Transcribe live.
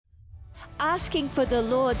asking for the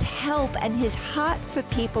Lord's help and his heart for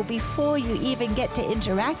people before you even get to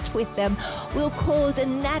interact with them will cause a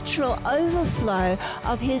natural overflow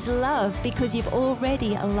of his love because you've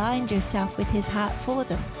already aligned yourself with his heart for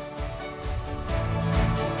them.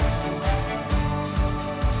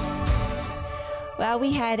 Well,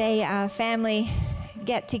 we had a family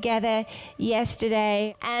get together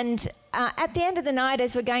yesterday, and at the end of the night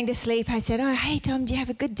as we're going to sleep, I said, "Oh, hey Tom, do you have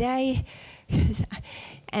a good day?"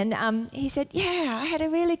 And he said, "Yeah, I had a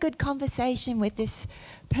really good conversation with this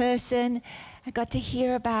person. I got to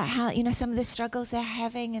hear about how, some of the struggles they're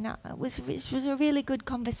having, and it was a really good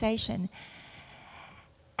conversation."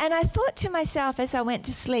 And I thought to myself as I went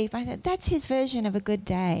to sleep, I thought, that's his version of a good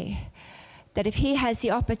day. That if he has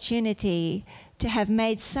the opportunity to have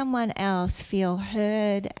made someone else feel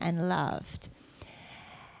heard and loved.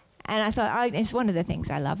 And I thought, it's one of the things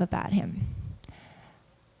I love about him.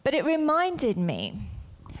 But it reminded me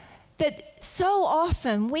that so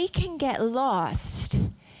often we can get lost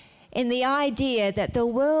in the idea that the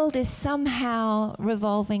world is somehow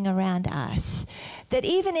revolving around us. That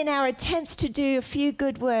even in our attempts to do a few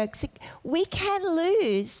good works, we can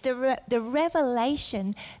lose the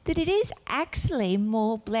revelation that it is actually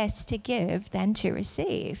more blessed to give than to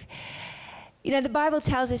receive. The Bible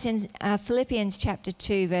tells us in Philippians chapter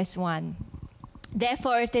 2, verse 1,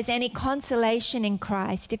 "Therefore, if there's any consolation in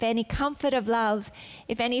Christ, if any comfort of love,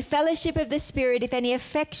 if any fellowship of the Spirit, if any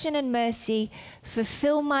affection and mercy,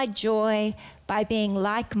 fulfill my joy by being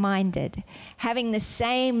like-minded, having the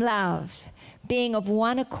same love, being of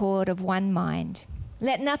one accord, of one mind.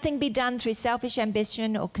 Let nothing be done through selfish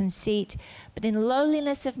ambition or conceit, but in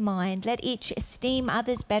lowliness of mind, let each esteem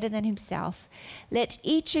others better than himself. Let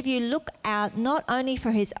each of you look out not only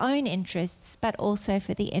for his own interests, but also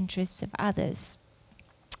for the interests of others."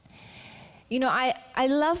 I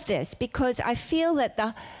love this because I feel that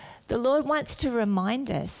the Lord wants to remind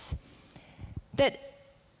us that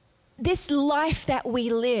this life that we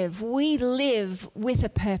live with a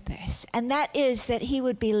purpose, and that is that he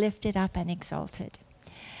would be lifted up and exalted.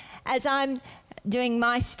 As I'm doing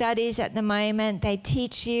my studies at the moment, they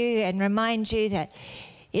teach you and remind you that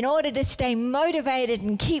in order to stay motivated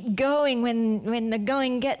and keep going when the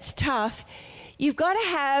going gets tough, you've got to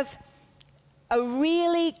have a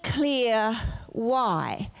really clear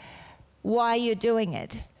why you're doing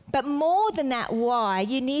it. But more than that why,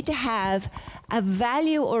 you need to have a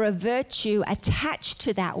value or a virtue attached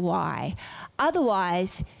to that why.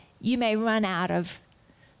 Otherwise, you may run out of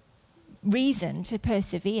reason to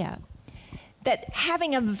persevere. That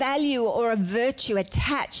having a value or a virtue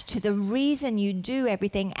attached to the reason you do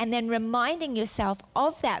everything and then reminding yourself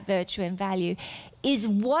of that virtue and value is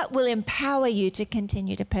what will empower you to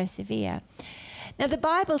continue to persevere. Now, the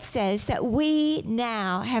Bible says that we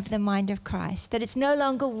now have the mind of Christ, that it's no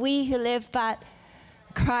longer we who live, but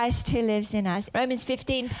Christ who lives in us. Romans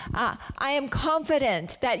 15, I am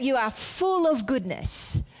confident that you are full of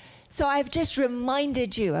goodness. So I've just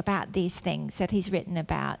reminded you about these things that he's written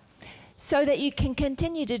about so that you can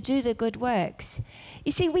continue to do the good works.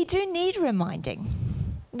 You see, we do need reminding.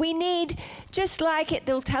 We need, just like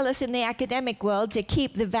they'll tell us in the academic world, to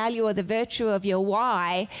keep the value or the virtue of your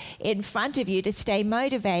why in front of you to stay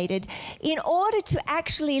motivated. In order to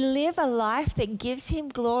actually live a life that gives him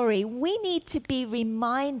glory, we need to be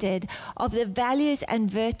reminded of the values and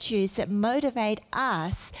virtues that motivate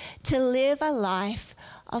us to live a life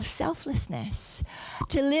of selflessness,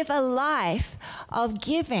 to live a life of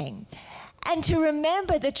giving. And to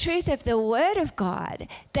remember the truth of the Word of God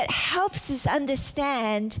that helps us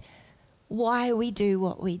understand why we do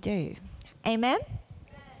what we do. Amen?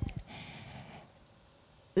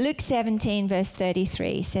 Luke 17, verse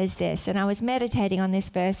 33 says this, and I was meditating on this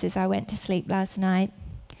verse as I went to sleep last night.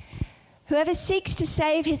 "Whoever seeks to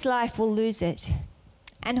save his life will lose it,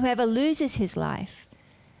 and whoever loses his life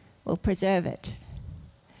will preserve it."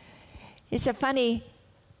 It's a funny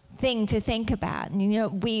thing to think about.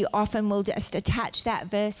 We often will just attach that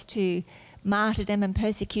verse to martyrdom and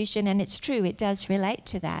persecution, and it's true, it does relate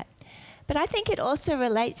to that. But I think it also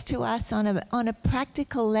relates to us on a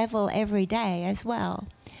practical level every day as well.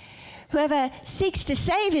 Whoever seeks to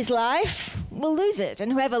save his life will lose it,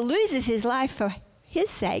 and whoever loses his life for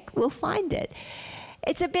his sake will find it.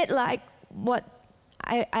 It's a bit like what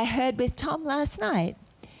I heard with Tom last night.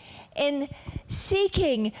 In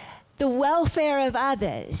seeking the welfare of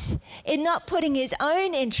others, in not putting his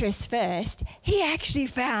own interests first, he actually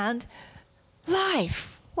found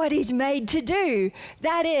life, what he's made to do.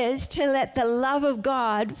 That is to let the love of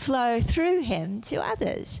God flow through him to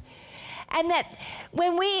others. And that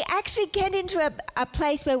when we actually get into a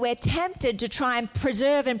place where we're tempted to try and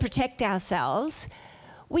preserve and protect ourselves,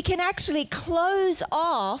 we can actually close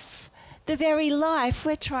off the very life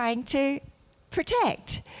we're trying to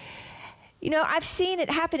protect. You know, I've seen it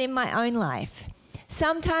happen in my own life.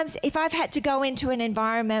 Sometimes if I've had to go into an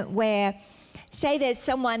environment where, say there's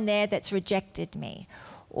someone there that's rejected me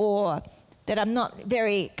or that I'm not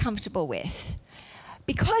very comfortable with,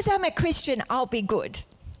 because I'm a Christian, I'll be good.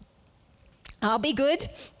 I'll be good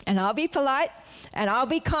and I'll be polite and I'll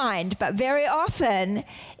be kind. But very often,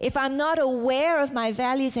 if I'm not aware of my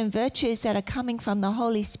values and virtues that are coming from the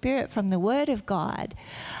Holy Spirit, from the Word of God,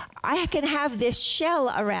 I can have this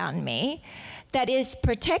shell around me that is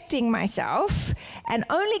protecting myself and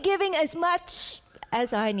only giving as much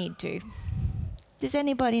as I need to. Does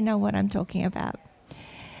anybody know what I'm talking about?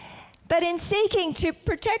 But in seeking to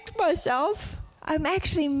protect myself, I'm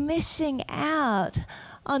actually missing out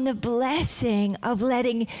on the blessing of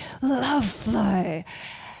letting love flow.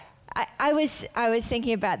 I was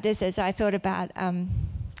thinking about this as I thought about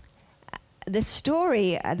the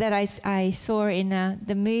story that I saw in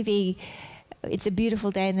the movie It's a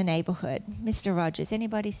Beautiful Day in the Neighborhood, Mr. Rogers.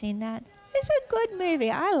 Anybody seen that? It's a good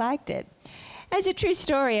movie. I liked it. It's a true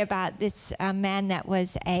story about this man that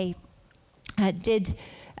was did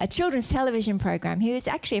a children's television program. He was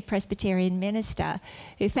actually a Presbyterian minister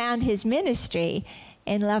who found his ministry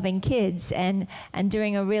in loving kids and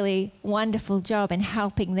doing a really wonderful job in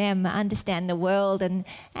helping them understand the world and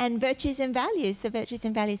virtues and values, the virtues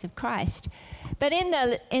and values of Christ. But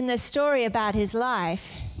in the story about his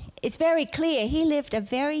life, it's very clear he lived a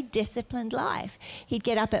very disciplined life. He'd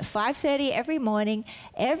get up at 5:30 every morning,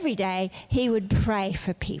 every day. He would pray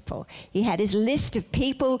for people. He had his list of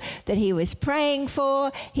people that he was praying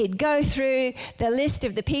for. He'd go through the list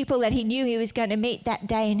of the people that he knew he was going to meet that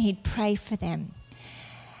day, and he'd pray for them.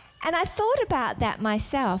 And I thought about that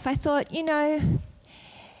myself. I thought, you know,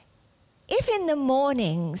 if in the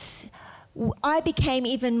mornings I became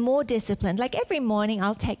even more disciplined, like every morning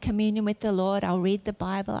I'll take communion with the Lord, I'll read the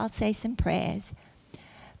Bible, I'll say some prayers.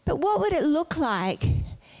 But what would it look like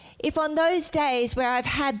if on those days where I've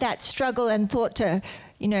had that struggle and thought to,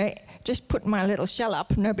 you know, just put my little shell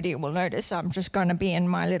up, nobody will notice, I'm just going to be in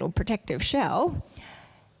my little protective shell,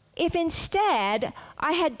 if instead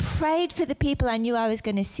I had prayed for the people I knew I was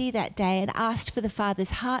going to see that day and asked for the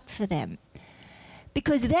Father's heart for them?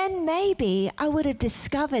 Because then maybe I would have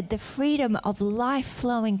discovered the freedom of life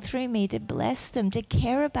flowing through me to bless them, to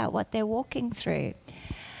care about what they're walking through.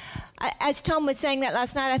 As Tom was saying that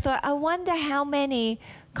last night, I thought, I wonder how many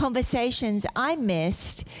conversations I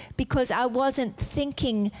missed because I wasn't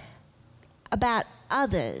thinking about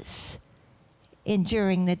others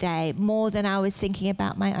during the day more than I was thinking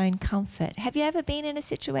about my own comfort. Have you ever been in a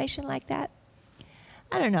situation like that?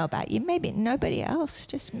 I don't know about you, maybe nobody else,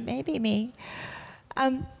 just maybe me.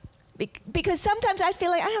 Because sometimes I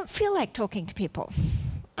feel like I don't feel like talking to people.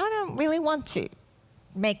 I don't really want to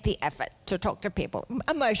make the effort to talk to people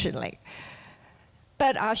emotionally.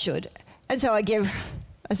 But I should. And so I give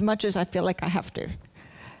as much as I feel like I have to.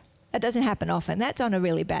 That doesn't happen often. That's on a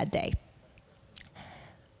really bad day.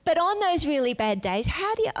 But on those really bad days,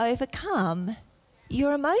 how do you overcome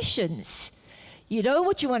your emotions? You know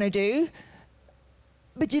what you want to do,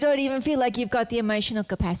 but you don't even feel like you've got the emotional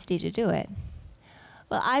capacity to do it.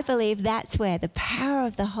 Well, I believe that's where the power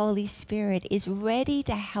of the Holy Spirit is ready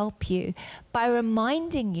to help you by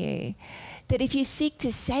reminding you that if you seek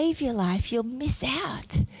to save your life, you'll miss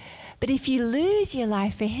out. But if you lose your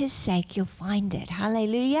life for His sake, you'll find it.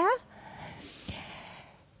 Hallelujah.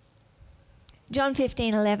 John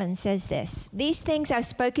 15:11 says this, "These things I've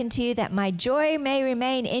spoken to you that my joy may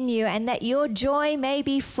remain in you and that your joy may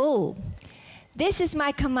be full. This is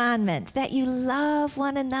my commandment, that you love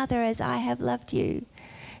one another as I have loved you.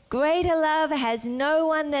 Greater love has no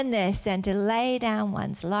one than this, than to lay down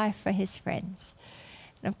one's life for his friends."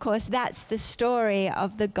 And of course, that's the story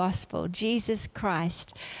of the gospel. Jesus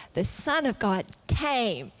Christ, the Son of God,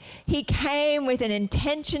 came. He came with an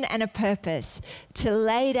intention and a purpose to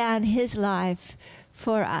lay down His life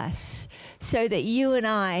for us so that you and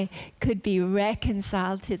I could be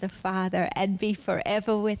reconciled to the Father and be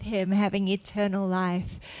forever with Him, having eternal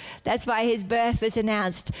life. That's why His birth was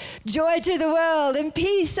announced. Joy to the world and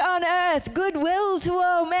peace on earth, goodwill to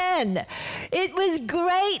all men. It was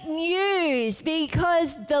great news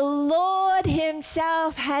because the Lord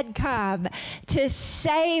Himself had come to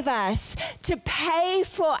save us, to pay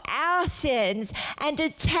for our sins, and to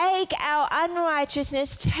take our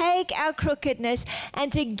unrighteousness, take our crookedness,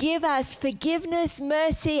 and to give us forgiveness,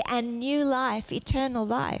 mercy, and new life, eternal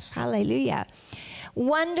life. Hallelujah.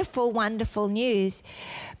 Wonderful, wonderful news.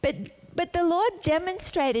 But But the Lord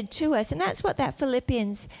demonstrated to us, and that's what that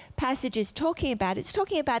Philippians passage is talking about. It's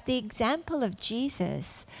talking about the example of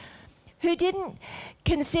Jesus, who didn't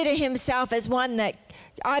consider himself as one that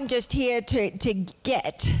I'm just here to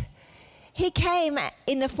get. He came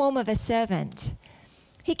in the form of a servant.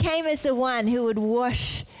 He came as the one who would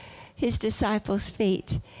wash his disciples'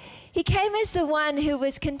 feet. He came as the one who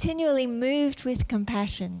was continually moved with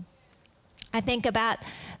compassion. I think about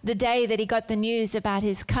the day that he got the news about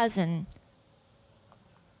his cousin,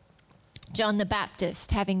 John the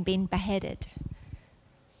Baptist, having been beheaded.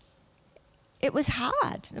 It was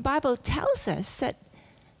hard. The Bible tells us that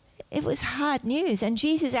it was hard news, and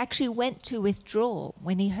Jesus actually went to withdraw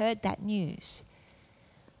when he heard that news.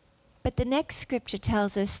 But the next scripture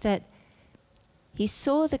tells us that he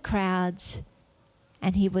saw the crowds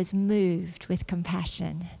and he was moved with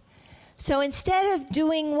compassion. So instead of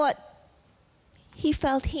doing what he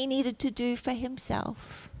felt he needed to do for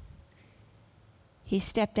himself, he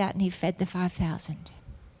stepped out and he fed the 5,000.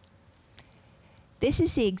 This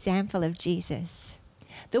is the example of Jesus.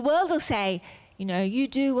 The world will say, you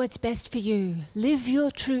do what's best for you. Live your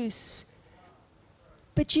truths.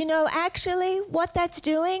 But actually what that's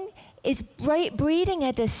doing is breeding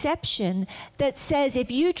a deception that says if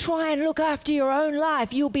you try and look after your own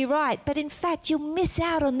life, you'll be right. But in fact, you'll miss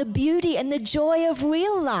out on the beauty and the joy of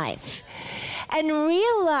real life. And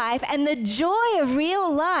real life and the joy of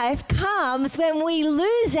real life comes when we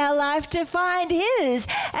lose our life to find His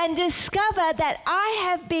and discover that I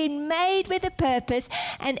have been made with a purpose,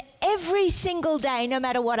 and every single day, no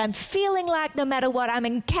matter what I'm feeling like, no matter what I'm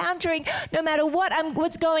encountering, no matter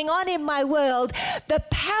what's going on in my world, the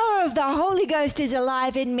power of the Holy Ghost is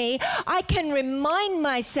alive in me. I can remind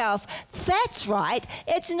myself, that's right,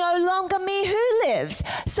 it's no longer me who lives.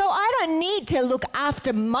 So I don't need to look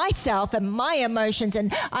after myself and my emotions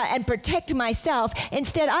and protect myself.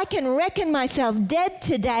 Instead, I can reckon myself dead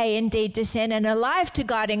today indeed to sin and alive to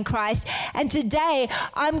God in Christ. And today,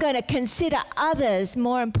 I'm going to consider others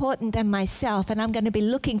more important than myself, and I'm going to be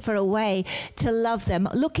looking for a way to love them,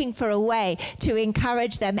 looking for a way to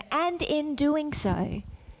encourage them, and in doing so,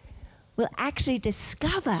 we'll actually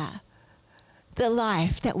discover the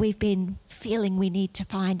life that we've been feeling we need to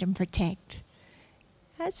find and protect.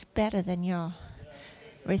 That's better than you're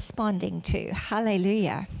responding to.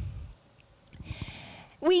 Hallelujah.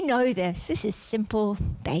 We know this. This is simple,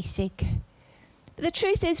 basic. But the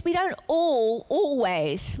truth is, we don't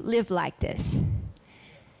always live like this.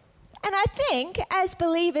 And I think, as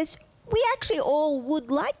believers, we actually all would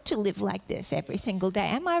like to live like this every single day.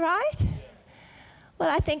 Am I right? Well,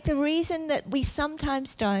 I think the reason that we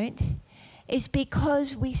sometimes don't is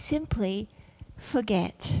because we simply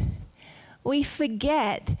forget. We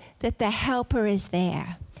forget that the Helper is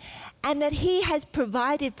there and that He has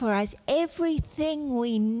provided for us everything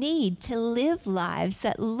we need to live lives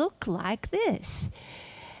that look like this.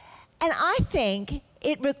 And I think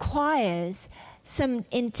it requires some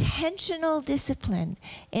intentional discipline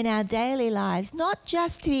in our daily lives, not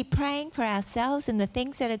just to be praying for ourselves and the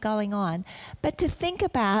things that are going on, but to think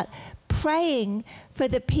about praying for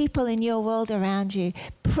the people in your world around you,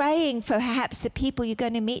 praying for perhaps the people you're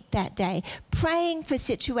going to meet that day, praying for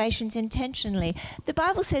situations intentionally. The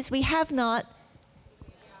Bible says we have not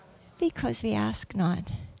because we ask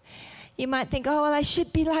not. You might think, oh, well, I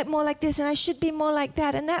should be more like this and I should be more like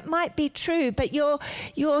that. And that might be true, but your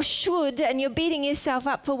should and you're beating yourself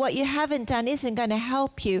up for what you haven't done isn't going to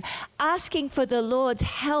help you. Asking for the Lord's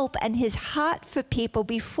help and His heart for people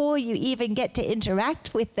before you even get to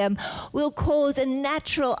interact with them will cause a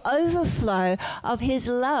natural overflow of His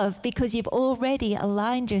love because you've already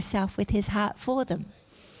aligned yourself with His heart for them.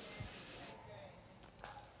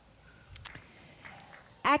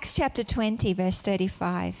 Acts chapter 20, verse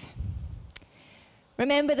 35.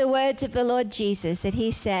 Remember the words of the Lord Jesus that He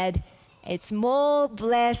said, it's more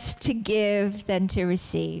blessed to give than to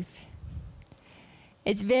receive.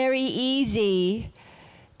 It's very easy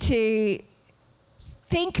to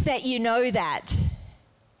think that you know that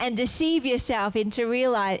and deceive yourself into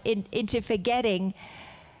forgetting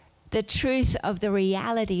the truth of the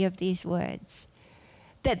reality of these words.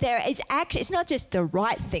 That there is actually, it's not just the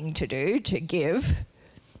right thing to do, to give.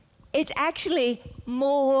 It's actually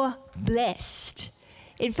more blessed.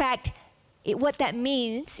 In fact, what that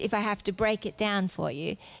means, if I have to break it down for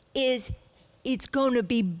you, is it's going to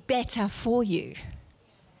be better for you.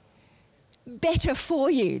 Better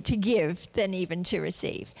for you to give than even to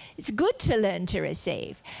receive. It's good to learn to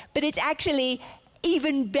receive, but it's actually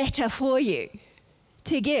even better for you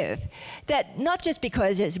to give. That not just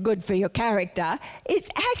because it's good for your character, it's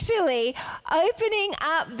actually opening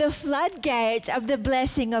up the floodgates of the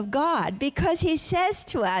blessing of God, because he says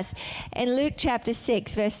to us in Luke chapter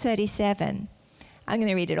 6, verse 37, I'm going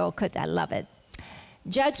to read it all because I love it.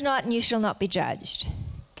 Judge not, and you shall not be judged.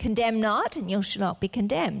 Condemn not, and you shall not be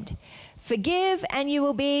condemned. Forgive, and you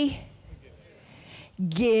will be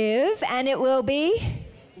give, and it will be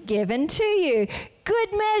given to you. Good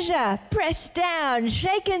measure, pressed down,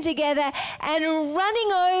 shaken together, and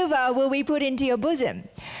running over will be put into your bosom.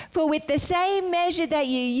 For with the same measure that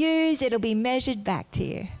you use, it'll be measured back to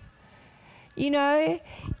you. You know,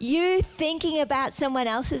 you thinking about someone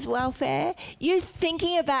else's welfare, you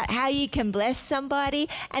thinking about how you can bless somebody,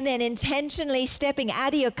 and then intentionally stepping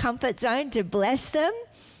out of your comfort zone to bless them,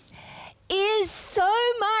 is so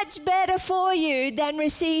much better for you than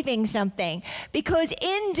receiving something, because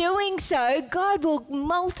in doing so, God will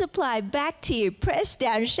multiply back to you, pressed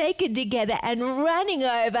down, shaken together, and running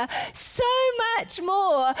over so much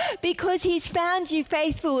more, because he's found you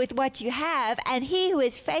faithful with what you have, and he who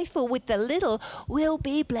is faithful with the little will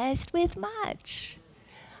be blessed with much.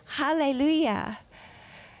 Hallelujah.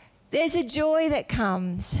 There's a joy that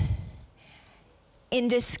comes in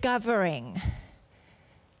discovering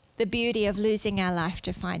the beauty of losing our life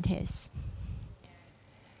to find his.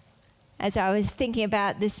 As I was thinking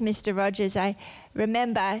about this Mr. Rogers, I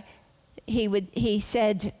remember he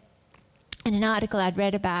said in an article I'd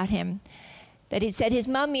read about him that he'd said his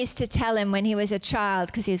mum used to tell him when he was a child,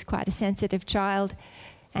 because he was quite a sensitive child,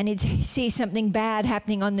 and he'd see something bad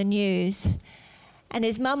happening on the news, and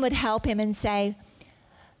his mum would help him and say,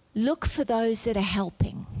 look for those that are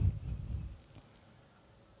helping.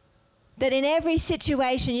 That in every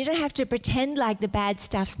situation, you don't have to pretend like the bad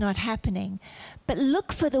stuff's not happening, but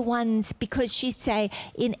look for the ones, because she'd say,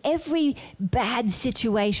 in every bad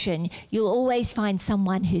situation, you'll always find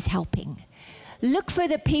someone who's helping. Look for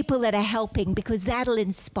the people that are helping, because that'll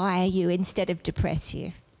inspire you instead of depress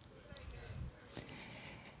you.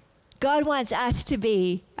 God wants us to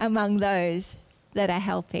be among those that are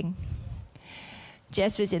helping.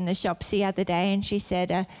 Jess was in the shops the other day, and she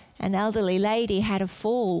said an elderly lady had a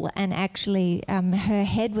fall, and actually her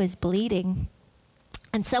head was bleeding.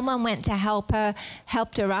 And someone went to help her,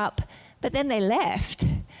 helped her up, but then they left.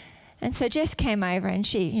 And so Jess came over, and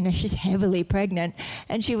she's heavily pregnant,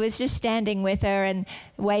 and she was just standing with her and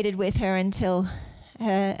waited with her until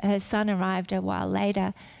her son arrived a while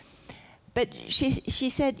later. But she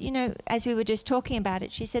said, as we were just talking about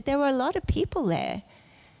it, she said there were a lot of people there,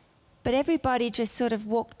 but everybody just sort of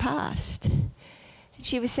walked past. And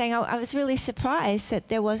she was saying, I was really surprised that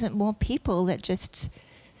there wasn't more people that just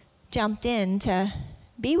jumped in to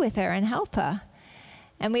be with her and help her.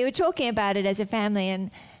 And we were talking about it as a family, and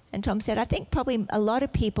Tom said, I think probably a lot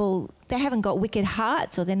of people, they haven't got wicked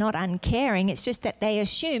hearts or they're not uncaring. It's just that they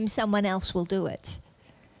assume someone else will do it.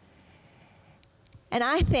 And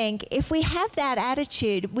I think if we have that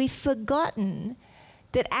attitude, we've forgotten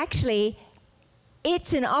that actually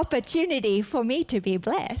it's an opportunity for me to be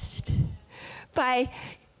blessed by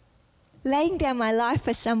laying down my life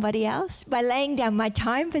for somebody else, by laying down my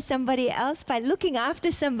time for somebody else, by looking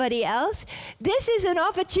after somebody else. This is an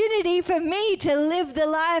opportunity for me to live the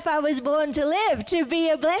life I was born to live, to be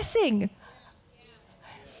a blessing.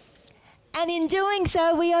 And in doing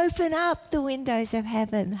so, we open up the windows of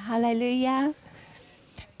heaven. Hallelujah.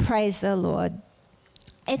 Praise the Lord.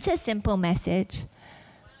 It's a simple message,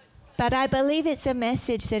 but I believe it's a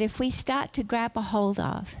message that if we start to grab a hold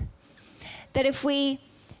of, that if we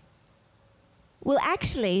will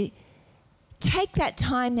actually take that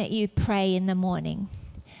time that you pray in the morning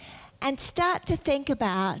and start to think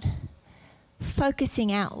about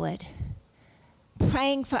focusing outward,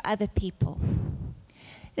 praying for other people.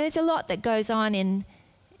 There's a lot that goes on in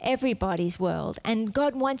everybody's world, and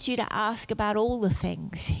God wants you to ask about all the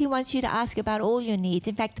things. He wants you to ask about all your needs.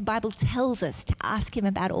 In fact, the Bible tells us to ask him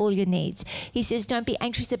about all your needs. He says, don't be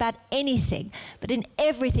anxious about anything, but in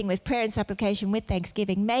everything with prayer and supplication with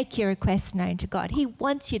thanksgiving, make your requests known to God. He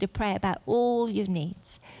wants you to pray about all your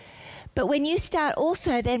needs. But when you start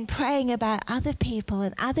also then praying about other people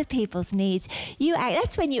and other people's needs,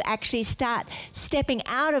 that's when you actually start stepping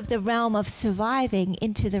out of the realm of surviving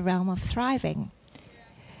into the realm of thriving.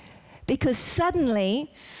 Because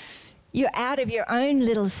suddenly you're out of your own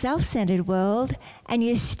little self-centered world and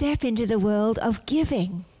you step into the world of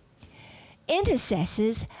giving.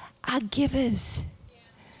 Intercessors are givers.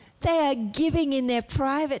 They are giving in their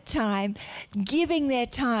private time, giving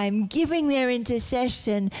their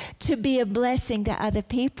intercession to be a blessing to other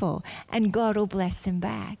people, and God will bless them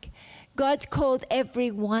back. God's called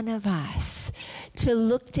every one of us to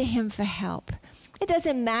look to him for help It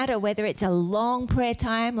doesn't matter whether it's a long prayer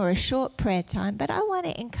time or a short prayer time, but I want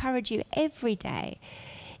to encourage you every day.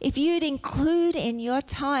 If you'd include in your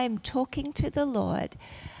time talking to the Lord,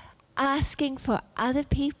 asking for other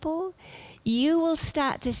people, you will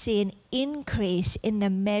start to see an increase in the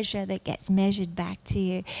measure that gets measured back to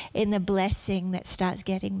you, in the blessing that starts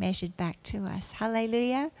getting measured back to us.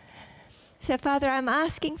 Hallelujah. So, Father, I'm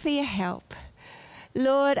asking for your help.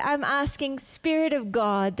 Lord, I'm asking, Spirit of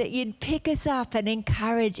God, that you'd pick us up and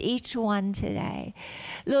encourage each one today.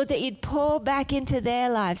 Lord, that you'd pour back into their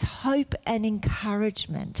lives hope and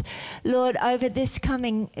encouragement. Lord, over this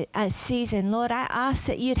coming season, Lord, I ask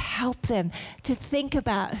that you'd help them to think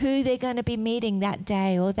about who they're going to be meeting that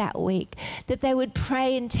day or that week, that they would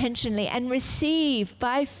pray intentionally and receive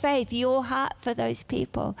by faith your heart for those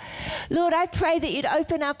people. Lord, I pray that you'd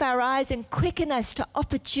open up our eyes and quicken us to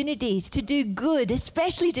opportunities to do good,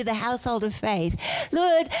 especially to the household of faith.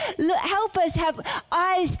 Lord, help us have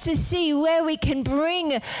eyes to see where we can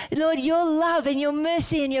bring, Lord, your love and your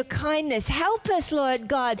mercy and your kindness. Help us, Lord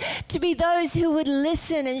God, to be those who would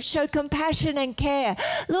listen and show compassion and care.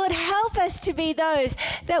 Lord, help us to be those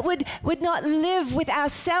that would not live with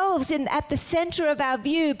ourselves at the center of our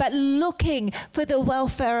view, but looking for the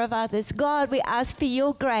welfare of others. God, we ask for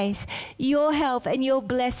your grace, your help, and your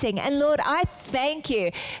blessing. And Lord, I thank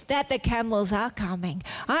you that the camels are coming.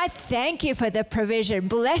 I thank you for the provision,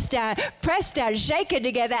 blessed out, pressed out, shaken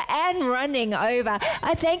together, and running over.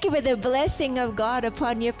 I thank you for the blessing of God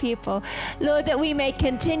upon your people. Lord, that we may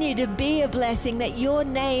continue to be a blessing, that your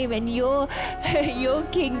name and your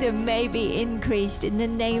kingdom may be increased in the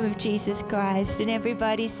name of Jesus Christ. And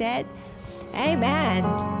everybody said, amen.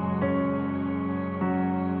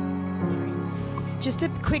 Just a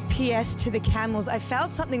quick PS to the camels. I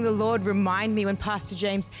felt something the Lord remind me when Pastor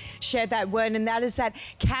James shared that word, and that is that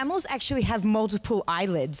camels actually have multiple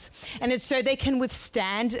eyelids, and it's so they can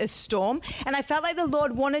withstand a storm. And I felt like the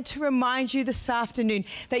Lord wanted to remind you this afternoon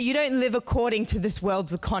that you don't live according to this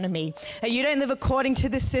world's economy, that you don't live according to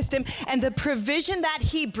this system, and the provision that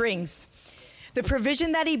he brings. The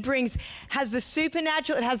provision that he brings has the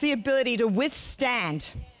supernatural, it has the ability to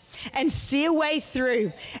withstand and see a way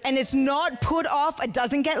through. And it's not put off, it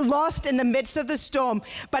doesn't get lost in the midst of the storm,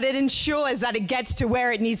 but it ensures that it gets to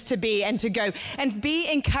where it needs to be and to go. And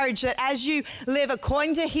be encouraged that as you live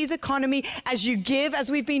according to his economy, as you give,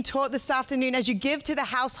 as we've been taught this afternoon, as you give to the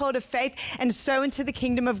household of faith and sow into the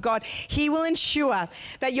kingdom of God, he will ensure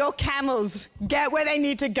that your camels get where they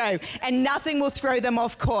need to go and nothing will throw them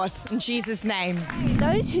off course. In Jesus' name.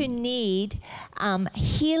 Those who need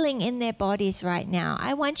healing in their bodies right now,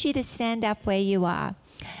 I want you to stand up where you are,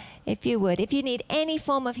 if you would. If you need any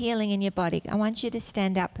form of healing in your body, I want you to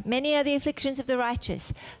stand up. Many are the afflictions of the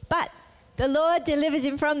righteous, but the Lord delivers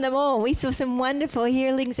him from them all. We saw some wonderful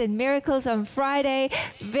healings and miracles on Friday.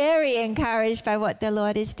 Very encouraged by what the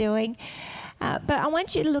Lord is doing. But I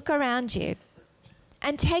want you to look around you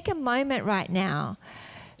and take a moment right now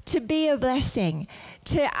to be a blessing,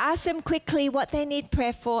 to ask them quickly what they need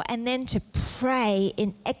prayer for, and then to pray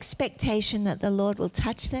in expectation that the Lord will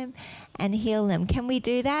touch them and heal them. Can we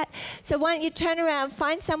do that? So why don't you turn around,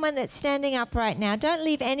 find someone that's standing up right now. Don't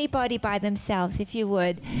leave anybody by themselves, if you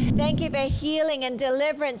would. Thank you for healing and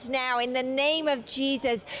deliverance now in the name of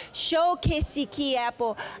Jesus. Father,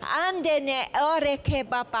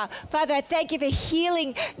 I thank you for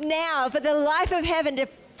healing now, for the life of heaven to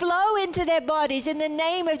flow into their bodies in the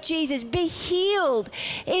name of Jesus. Be healed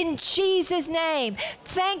in Jesus' name.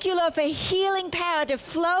 Thank you, Lord, for healing power to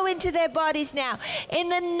flow into their bodies now in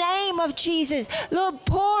the name of Jesus. Lord,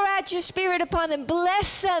 pour out your spirit upon them.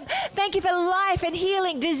 Bless them. Thank you for life and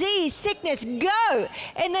healing, disease, sickness. Go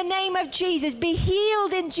in the name of Jesus. Be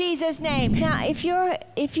healed in Jesus' name. Now, if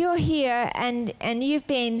you're here and you've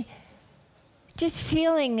been just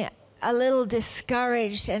feeling a little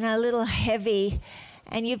discouraged and a little heavy,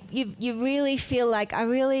 and you really feel like, I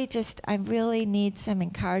really need some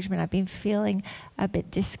encouragement. I've been feeling a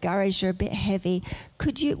bit discouraged or a bit heavy.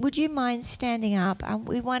 Would you mind standing up?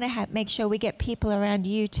 We want to make sure we get people around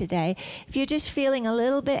you today. If you're just feeling a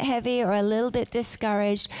little bit heavy or a little bit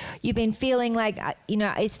discouraged, you've been feeling like,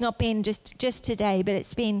 it's not been just today, but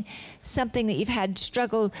it's been something that you've had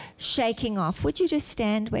struggle shaking off. Would you just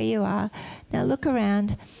stand where you are? Now look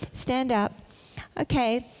around, stand up.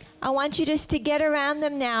 Okay. I want you just to get around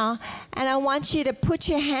them now, and I want you to put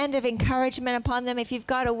your hand of encouragement upon them. If you've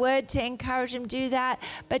got a word to encourage them, do that.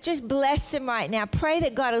 But just bless them right now. Pray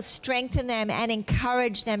that God will strengthen them and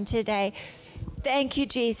encourage them today. Thank you,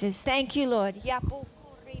 Jesus. Thank you, Lord.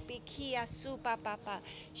 kia supa papa.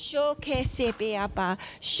 Shoke sebeaba.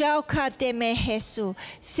 Shauka de mehesu.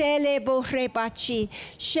 Selebo rebachi.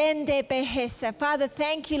 Shende behesa. Father,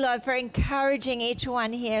 thank you, Lord, for encouraging each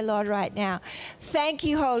one here, Lord, right now. Thank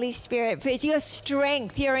you, Holy Spirit, for your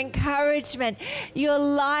strength, your encouragement, your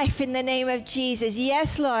life in the name of Jesus.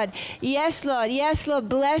 Yes, Lord. Yes, Lord. Yes, Lord.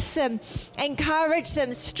 Bless them. Encourage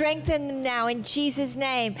them. Strengthen them now in Jesus'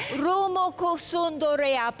 name. Lord,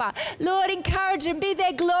 encourage them. Be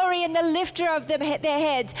their glory and the lifter of their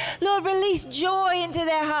heads. Lord, release joy into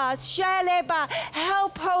their hearts.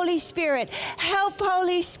 Help, Holy Spirit. Help,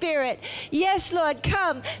 Holy Spirit. Yes, Lord,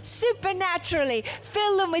 come supernaturally.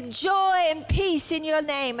 Fill them with joy and peace in your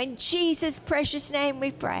name. In Jesus' precious name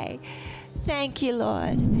we pray. Thank you,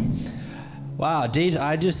 Lord. Wow, Deej,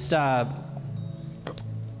 I just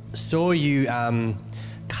saw you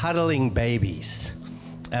cuddling babies.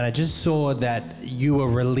 And I just saw that you were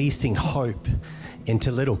releasing hope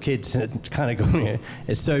into little kids. And it kind of going,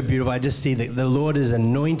 it's so beautiful. I just see that the Lord has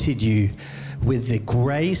anointed you with the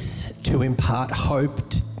grace to impart hope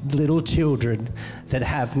to little children that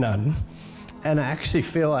have none. And I actually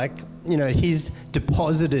feel like, you know, He's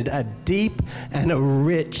deposited a deep and a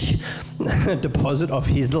rich deposit of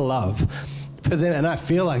His love for them. And I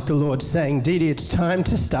feel like the Lord's saying, Didi, it's time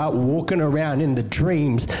to start walking around in the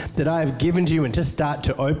dreams that I have given to you and to start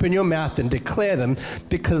to open your mouth and declare them,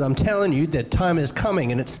 because I'm telling you that time is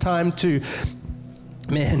coming and it's time to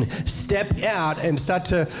step out and start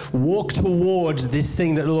to walk towards this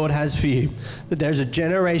thing that the Lord has for you. That there's a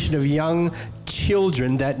generation of young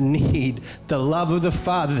children that need the love of the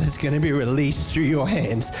Father that's going to be released through your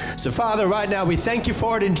hands. So Father, right now we thank you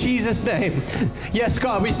for it in Jesus' name. Yes,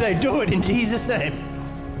 God, we say do it in Jesus' name.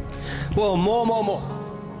 Well, more.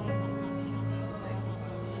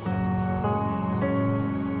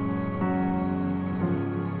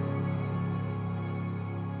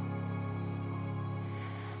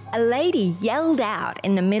 A lady yelled out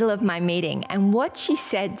in the middle of my meeting, and what she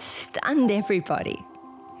said stunned everybody.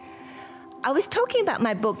 I was talking about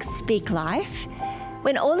my book, Speak Life,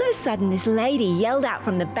 when all of a sudden this lady yelled out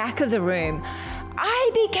from the back of the room,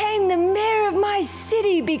 "I became the mayor of my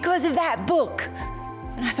city because of that book."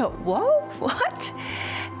 And I thought, whoa, what?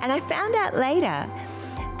 And I found out later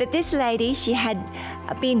that this lady, she had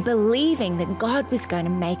been believing that God was going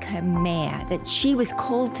to make her mayor, that she was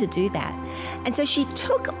called to do that. And so she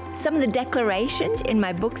took some of the declarations in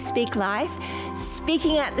my book, Speak Life,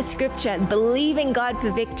 speaking out the scripture, believing God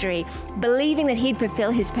for victory, believing that He'd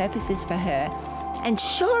fulfill His purposes for her. And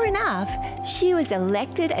sure enough, she was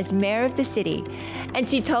elected as mayor of the city. And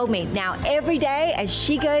she told me, now every day as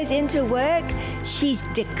she goes into work, she's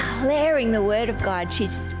declaring the word of God.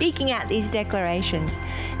 She's speaking out these declarations.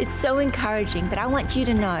 It's so encouraging, but I want you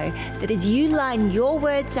to know that as you line your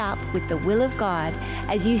words up with the will of God,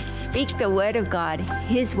 as you speak the word of God,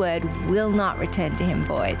 His word will not return to Him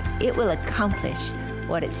void. It will accomplish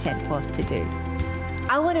what it's sent forth to do.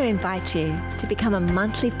 I want to invite you to become a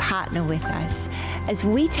monthly partner with us as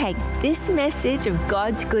we take this message of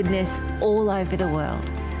God's goodness all over the world.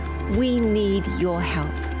 We need your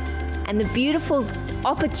help. And the beautiful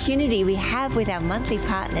opportunity we have with our monthly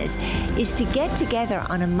partners is to get together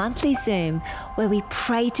on a monthly Zoom where we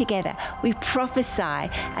pray together, we prophesy,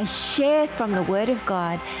 I share from the Word of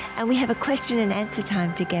God, and we have a question and answer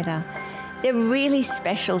time together. They're really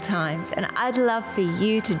special times, and I'd love for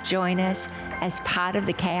you to join us as part of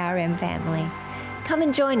the KRM family. Come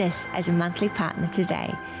and join us as a monthly partner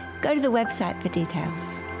today. Go to the website for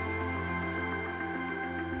details.